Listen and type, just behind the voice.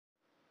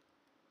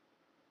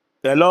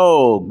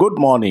Hello, good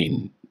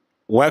morning.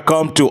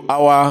 Welcome to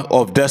Hour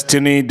of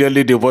Destiny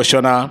Daily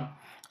Devotional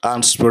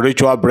and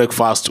Spiritual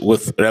Breakfast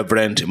with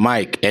Reverend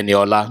Mike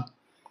Eniola.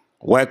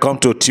 Welcome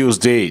to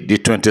Tuesday, the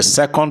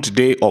 22nd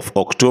day of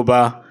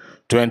October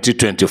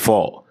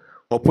 2024.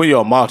 Open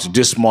your mouth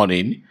this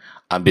morning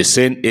and be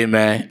saying,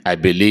 Amen, I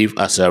believe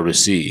as I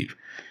receive.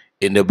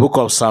 In the book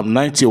of Psalm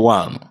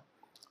 91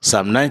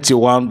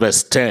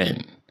 verse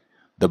 10,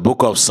 the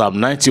book of Psalm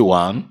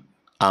 91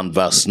 and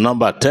verse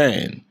number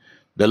 10,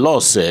 the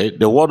Lord said,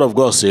 the word of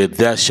God said,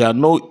 there shall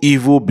no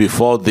evil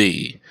befall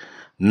thee,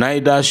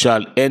 neither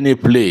shall any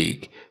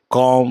plague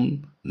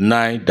come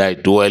nigh thy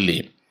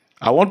dwelling.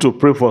 I want to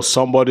pray for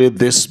somebody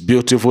this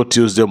beautiful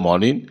Tuesday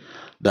morning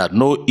that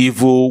no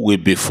evil will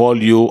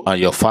befall you and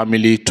your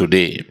family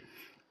today.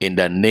 In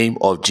the name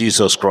of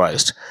Jesus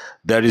Christ.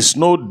 There is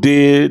no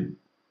day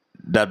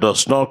that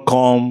does not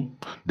come.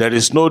 There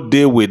is no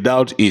day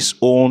without its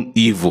own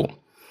evil.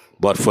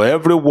 But for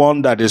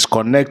everyone that is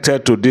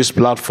connected to this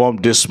platform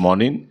this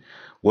morning,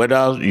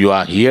 whether you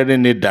are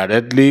hearing it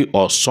directly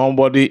or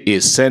somebody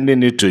is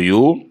sending it to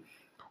you,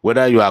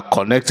 whether you are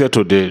connected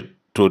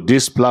to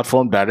this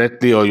platform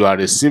directly or you are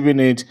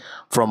receiving it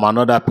from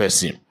another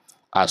person,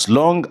 as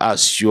long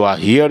as you are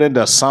hearing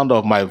the sound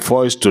of my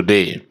voice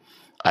today,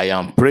 I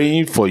am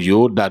praying for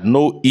you that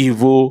no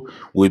evil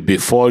will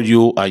befall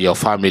you and your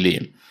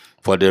family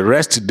for the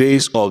rest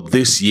days of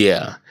this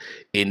year.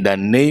 In the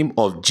name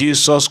of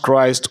Jesus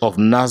Christ of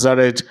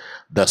Nazareth,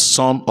 the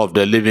Son of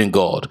the living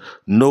God,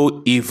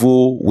 no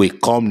evil will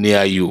come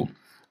near you.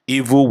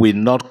 Evil will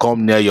not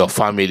come near your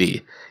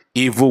family.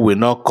 Evil will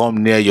not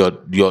come near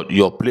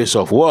your place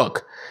of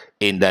work.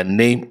 In the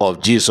name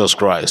of Jesus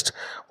Christ.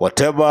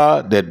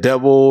 Whatever the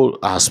devil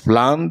has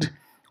planned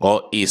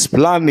or is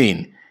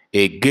planning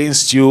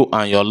against you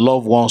and your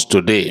loved ones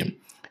today,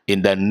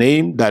 in the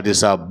name that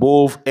is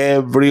above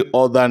every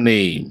other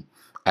name,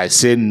 I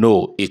say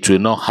no, it will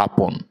not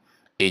happen.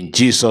 In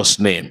Jesus'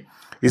 name.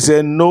 He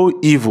said, no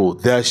evil,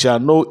 there shall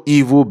no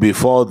evil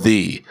befall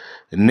thee,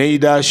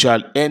 neither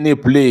shall any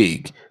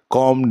plague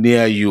come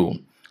near you.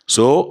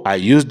 So I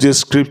use this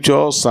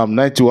scripture, Psalm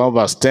 91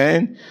 verse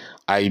 10,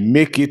 I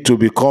make it to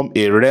become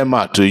a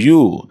rhema to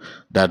you,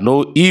 that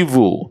no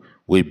evil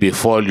will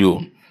befall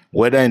you,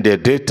 whether in the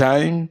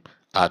daytime,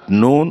 at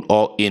noon,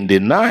 or in the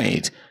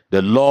night.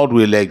 The Lord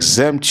will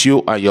exempt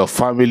you and your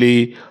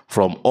family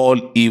from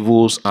all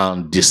evils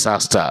and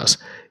disasters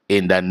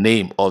in the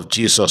name of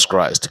Jesus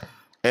Christ.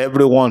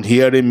 Everyone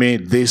hearing me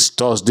this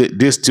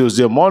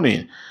Tuesday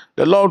morning,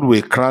 the Lord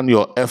will crown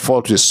your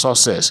effort with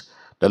success.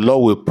 The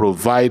Lord will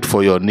provide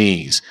for your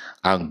needs,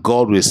 and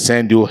God will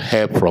send you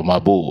help from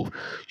above.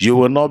 You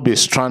will not be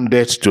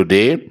stranded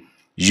today.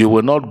 You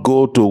will not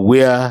go to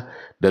where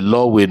the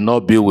Lord will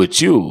not be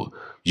with you.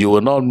 You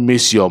will not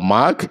miss your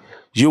mark.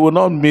 You will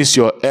not miss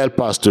your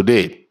helpers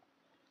today.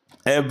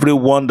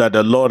 Everyone that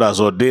the Lord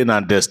has ordained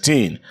and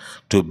destined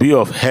to be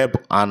of help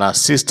and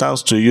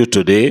assistance to you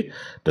today,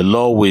 the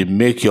Lord will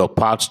make your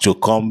paths to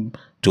come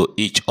to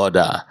each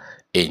other.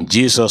 In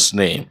Jesus'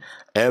 name,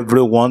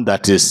 everyone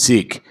that is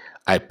sick,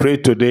 I pray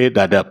today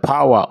that the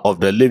power of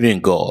the living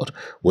God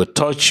will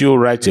touch you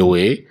right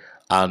away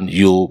and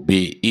you'll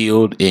be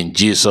healed in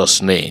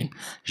Jesus' name.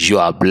 You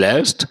are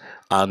blessed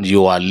and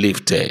you are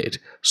lifted.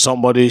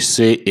 Somebody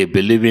say a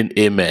believing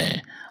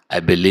amen. I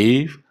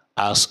believe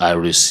as I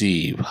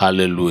receive.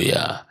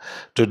 Hallelujah.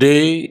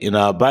 Today in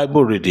our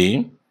Bible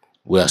reading,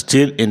 we are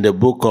still in the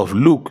book of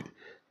Luke.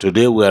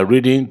 Today we are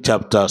reading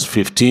chapters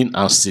 15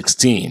 and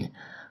 16.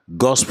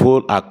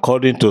 Gospel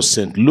according to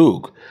St.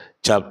 Luke,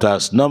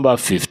 chapters number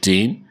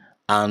 15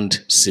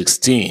 and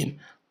 16.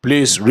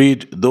 Please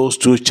read those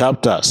two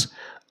chapters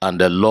and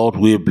the Lord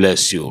will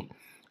bless you.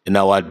 In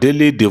our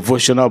daily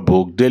devotional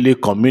book, Daily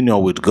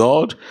Communion with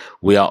God,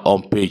 we are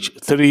on page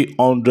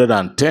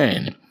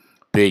 310.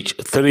 Page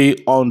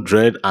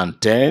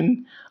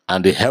 310,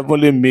 and the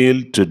heavenly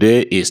meal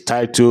today is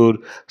titled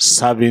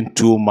Serving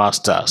Two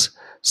Masters.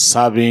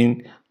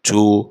 Serving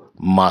Two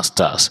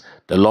Masters.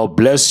 The Lord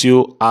bless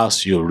you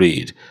as you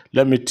read.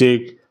 Let me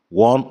take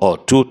one or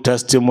two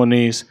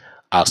testimonies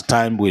as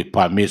time will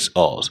permit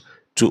us.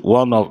 Either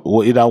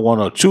one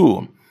or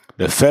two.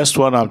 The first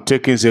one I'm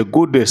taking is a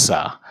good day,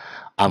 sir.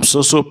 I'm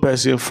so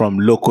person from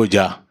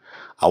Lokoja.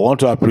 I want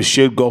to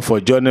appreciate God for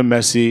joining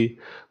mercy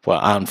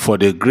and for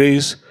the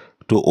grace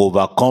to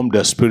overcome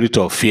the spirit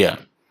of fear.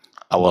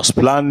 I was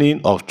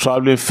planning of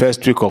traveling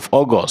first week of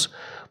August,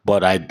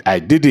 but I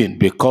didn't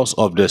because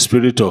of the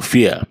spirit of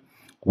fear.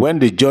 When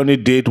the journey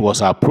date was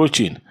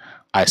approaching,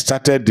 I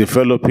started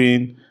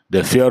developing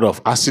the fear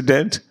of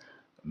accident,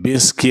 being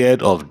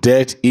scared of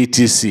death,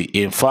 etc.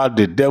 In fact,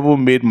 the devil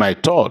made my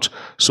thought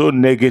so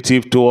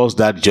negative towards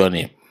that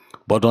journey.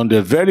 But on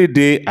the very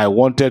day I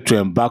wanted to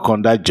embark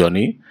on that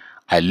journey,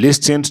 I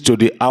listened to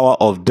the Hour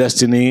of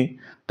Destiny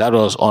that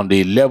was on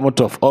the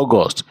 11th of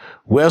August,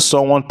 where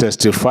someone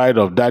testified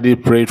of Daddy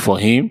prayed for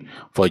him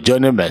for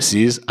journey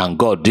mercies and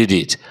God did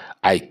it.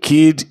 I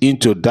keyed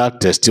into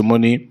that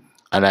testimony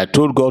and I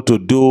told God to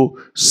do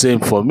same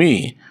for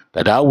me.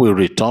 that I will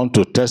return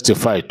to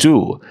testify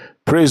to.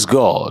 Praise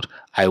God.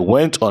 I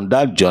went on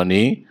that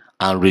journey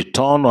and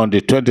returned on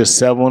the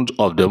 27th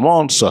of the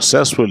month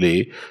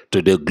successfully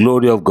to the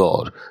glory of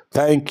God.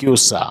 Thank you,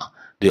 sir.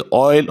 The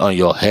oil on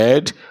your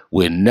head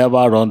will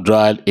never run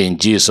dry in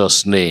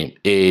Jesus' name.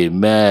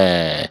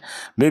 Amen.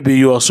 Maybe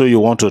you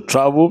want to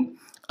travel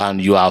and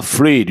you are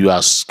afraid, you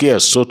are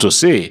scared, so to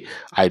say.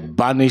 I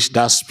banish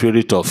that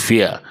spirit of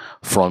fear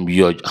from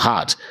your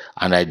heart,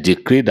 and I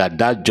decree that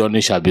that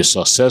journey shall be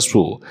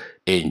successful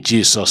in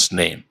Jesus'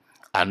 name.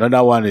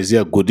 Another one is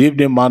here. Good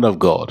evening, man of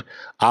God.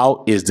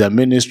 How is the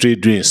ministry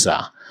doing, sir?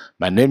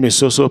 My name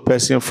is also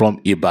person from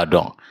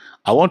Ibadan.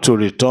 I want to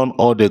return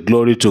all the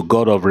glory to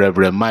God of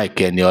Reverend Mike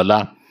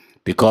Eniola,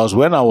 because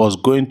when I was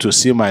going to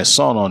see my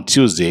son on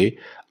Tuesday,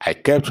 I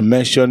kept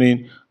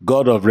mentioning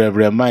God of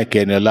Reverend Mike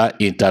Eniola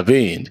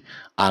intervened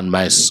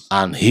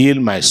and healed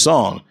my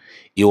son.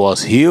 He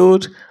was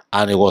healed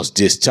and he was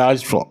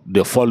discharged from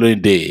the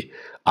following day.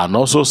 And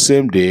also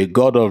same day,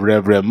 God of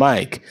Reverend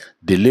Mike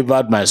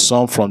delivered my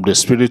son from the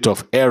spirit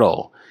of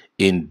error.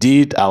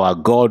 Indeed, our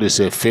God is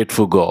a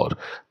faithful God.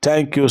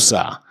 Thank you,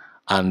 sir.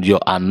 And your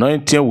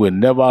anointing will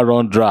never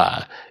run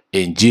dry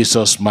in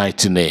Jesus'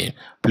 mighty name.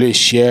 Please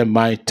share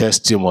my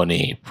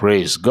testimony.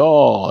 Praise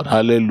God.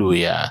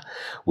 Hallelujah.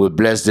 We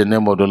bless the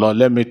name of the Lord.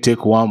 Let me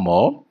take one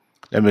more.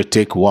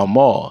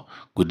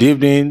 Good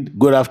evening,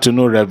 good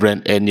afternoon,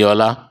 Reverend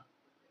Eniola,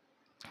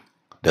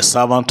 the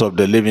servant of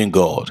the living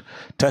God.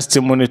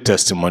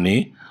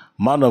 Testimony.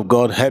 Man of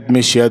God, help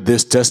me share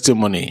this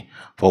testimony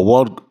for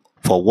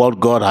what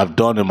God have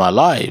done in my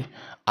life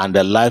and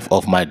the life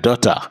of my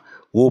daughter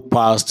who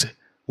passed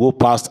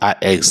her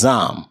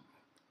exam,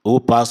 who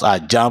passed her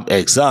JAMB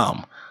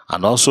exam,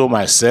 and also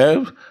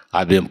myself.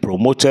 I've been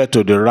promoted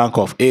to the rank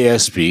of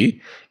ASP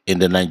in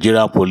the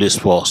Nigerian Police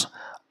Force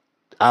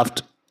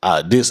after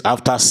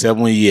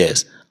 7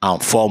 years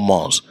and 4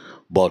 months.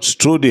 But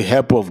through the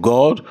help of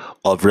God,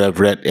 of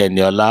Reverend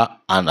Eniola,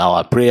 and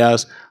our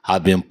prayers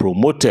have been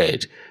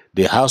promoted.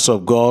 The house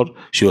of God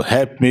should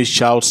help me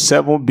shout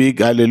 7 big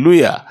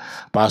hallelujah.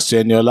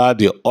 Pastor Eniola,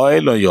 the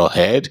oil on your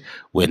head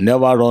will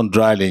never run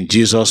dry in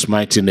Jesus'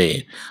 mighty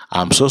name.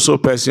 I'm so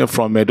person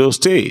from Edo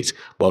State,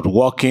 but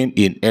working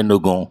in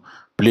Enugu.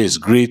 Please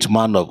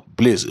man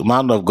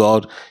of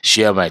God,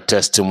 share my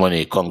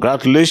testimony.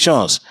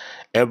 Congratulations.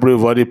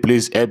 Everybody,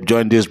 please help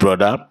join this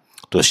brother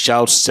to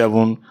shout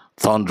 7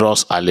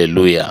 thunderous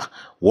hallelujah.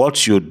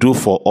 What you do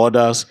for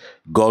others,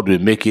 God will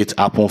make it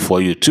happen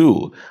for you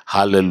too.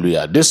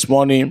 Hallelujah. This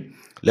morning,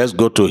 let's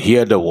go to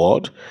hear the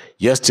word.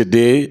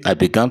 Yesterday, I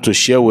began to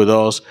share with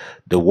us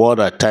the word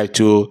I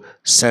titled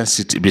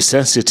Be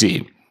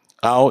Sensitive.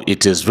 How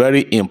it is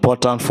very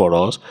important for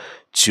us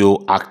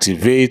to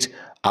activate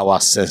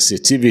our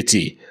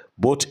sensitivity,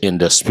 both in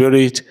the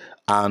spirit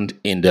and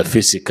in the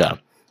physical.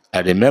 I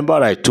remember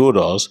I told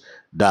us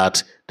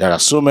that there are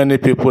so many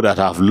people that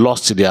have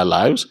lost their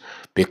lives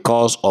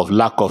because of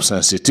lack of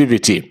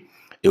sensitivity.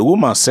 A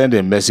woman sent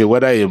a message,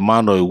 whether a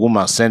man or a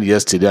woman sent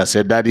yesterday, and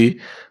said,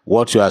 Daddy,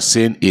 what you are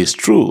saying is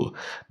true,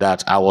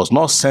 that I was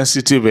not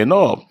sensitive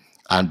enough.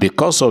 And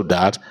because of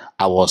that,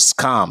 I was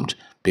scammed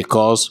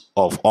because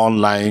of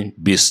online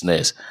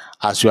business.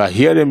 As you are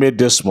hearing me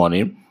this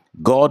morning,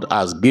 God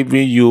has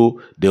given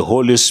you the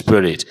Holy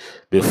Spirit.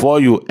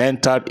 Before you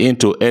entered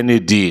into any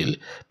deal,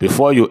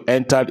 before you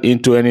entered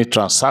into any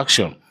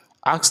transaction,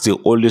 ask the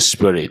Holy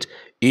Spirit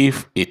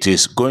if it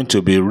is going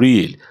to be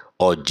real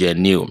or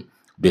genuine.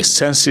 Be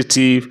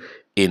sensitive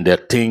in the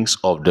things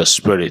of the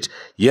Spirit.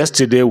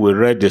 Yesterday we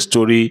read the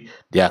story,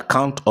 the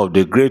account of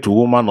the great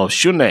woman of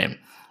Shunem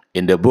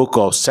in the book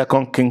of 2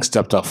 Kings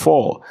chapter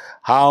 4,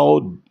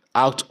 how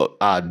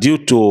due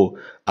to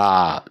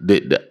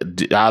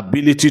the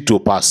ability to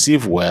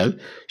perceive well,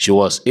 she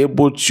was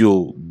able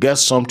to get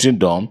something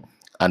done,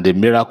 and the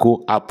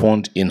miracle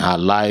happened in her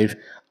life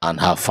and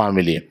her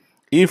family.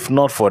 If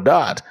not for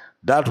that,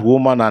 that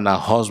woman and her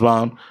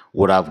husband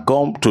would have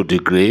gone to the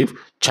grave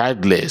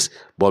childless.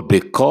 But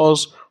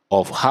because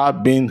of her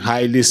being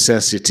highly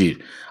sensitive,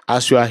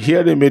 as you are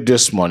hearing me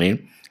this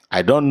morning,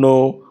 I don't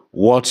know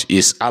what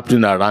is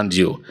happening around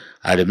you.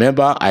 I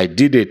remember I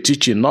did a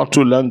teaching not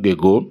too long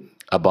ago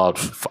about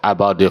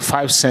the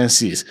 5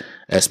 senses,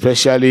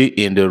 especially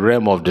in the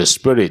realm of the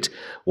spirit.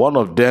 One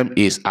of them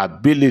is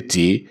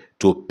ability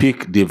to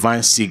pick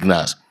divine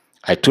signals.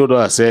 I told her,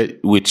 I said,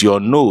 with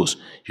your nose,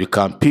 you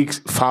can pick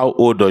foul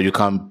odor, you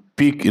can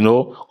pick,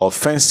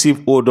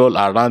 offensive odor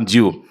around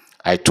you.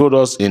 I told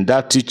us in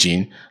that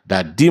teaching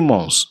that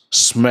demons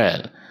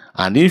smell.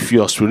 And if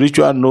your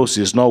spiritual nose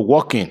is not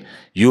working,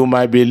 you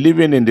might be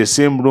living in the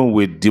same room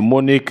with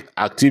demonic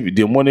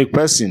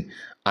person,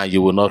 and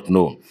you will not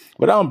know.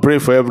 But I'm praying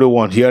for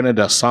everyone hearing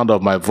the sound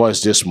of my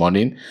voice this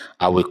morning.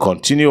 I will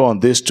continue on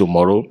this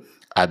tomorrow.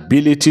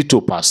 Ability to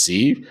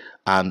perceive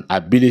and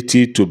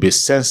ability to be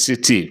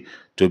sensitive,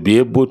 to be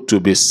able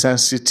to be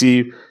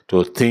sensitive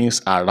to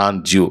things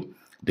around you.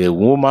 The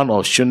woman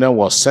of Shunem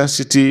was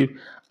sensitive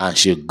and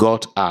she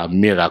got a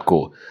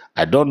miracle.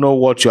 I don't know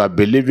what you are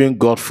believing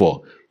God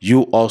for.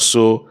 You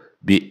also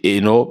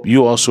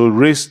you also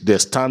raise the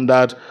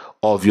standard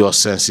of your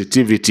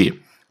sensitivity.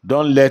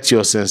 Don't let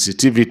your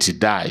sensitivity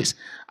die.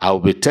 I will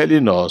be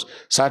telling us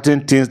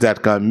certain things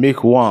that can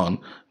make one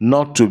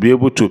not to be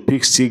able to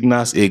pick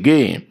signals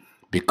again,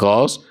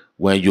 because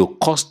when you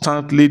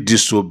constantly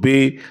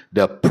disobey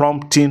the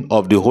prompting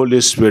of the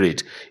Holy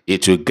Spirit,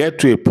 it will get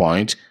to a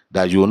point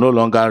that you will no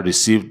longer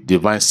receive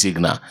divine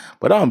signal.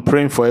 But I'm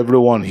praying for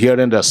everyone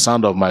hearing the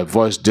sound of my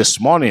voice this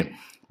morning,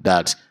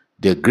 that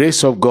the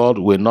grace of God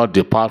will not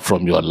depart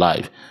from your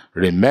life.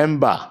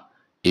 Remember,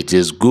 it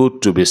is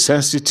good to be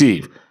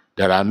sensitive.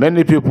 There are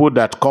many people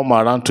that come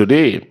around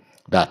today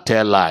that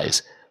tell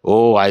lies.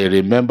 Oh, I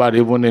remember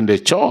even in the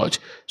church,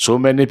 so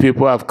many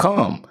people have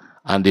come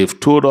and they've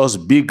told us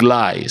big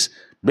lies.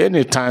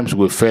 Many times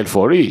we fell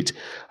for it.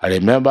 I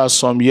remember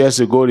some years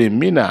ago in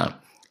Mina,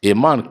 a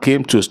man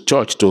came to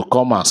church to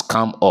come and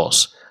scam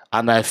us.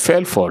 And I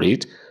fell for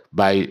it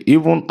by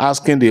even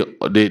asking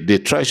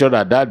the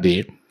treasurer that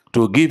day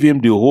to give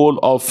him the whole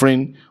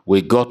offering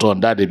we got on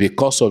that day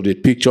because of the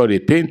picture they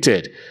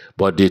painted.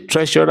 But the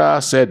treasurer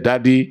said,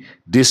 "Daddy,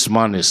 this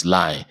man is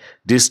lying.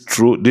 This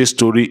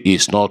story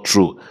is not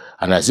true."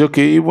 And I said,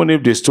 okay, even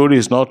if the story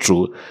is not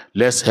true,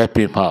 let's help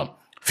him out.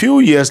 Few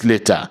years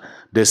later,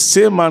 the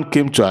same man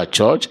came to our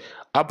church.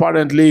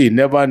 Apparently, he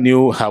never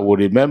knew I would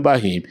remember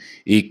him.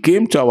 He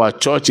came to our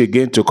church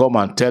again to come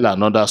and tell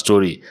another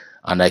story.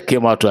 And I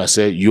came out and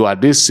said, "You are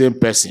this same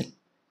person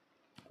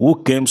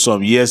who came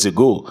some years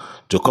ago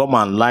to come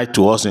and lie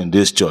to us in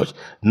this church.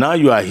 Now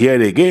you are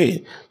here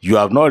again. You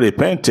have not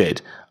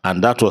repented."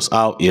 And that was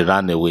how he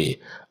ran away.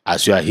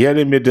 As you are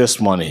hearing me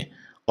this morning,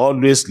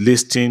 always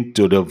listen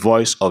to the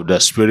voice of the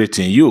Spirit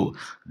in you.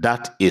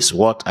 That is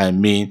what I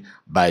mean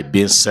by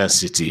being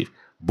sensitive,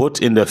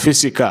 both in the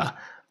physical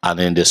and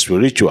in the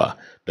spiritual.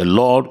 The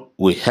Lord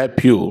will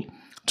help you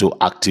to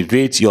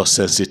activate your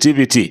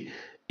sensitivity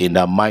in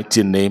the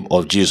mighty name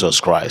of Jesus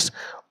Christ.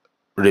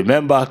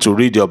 Remember to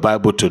read your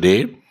Bible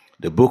today,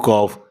 the book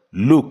of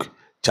Luke,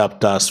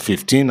 chapters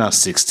 15 and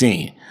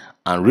 16,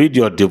 and read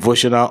your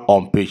devotional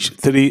on page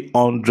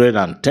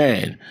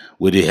 310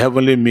 with the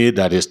heavenly meal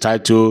that is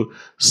titled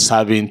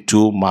Serving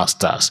Two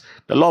Masters.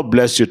 The Lord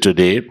bless you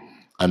today,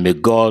 and may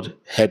God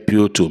help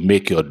you to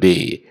make your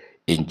day.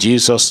 In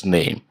Jesus'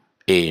 name,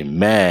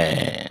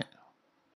 amen.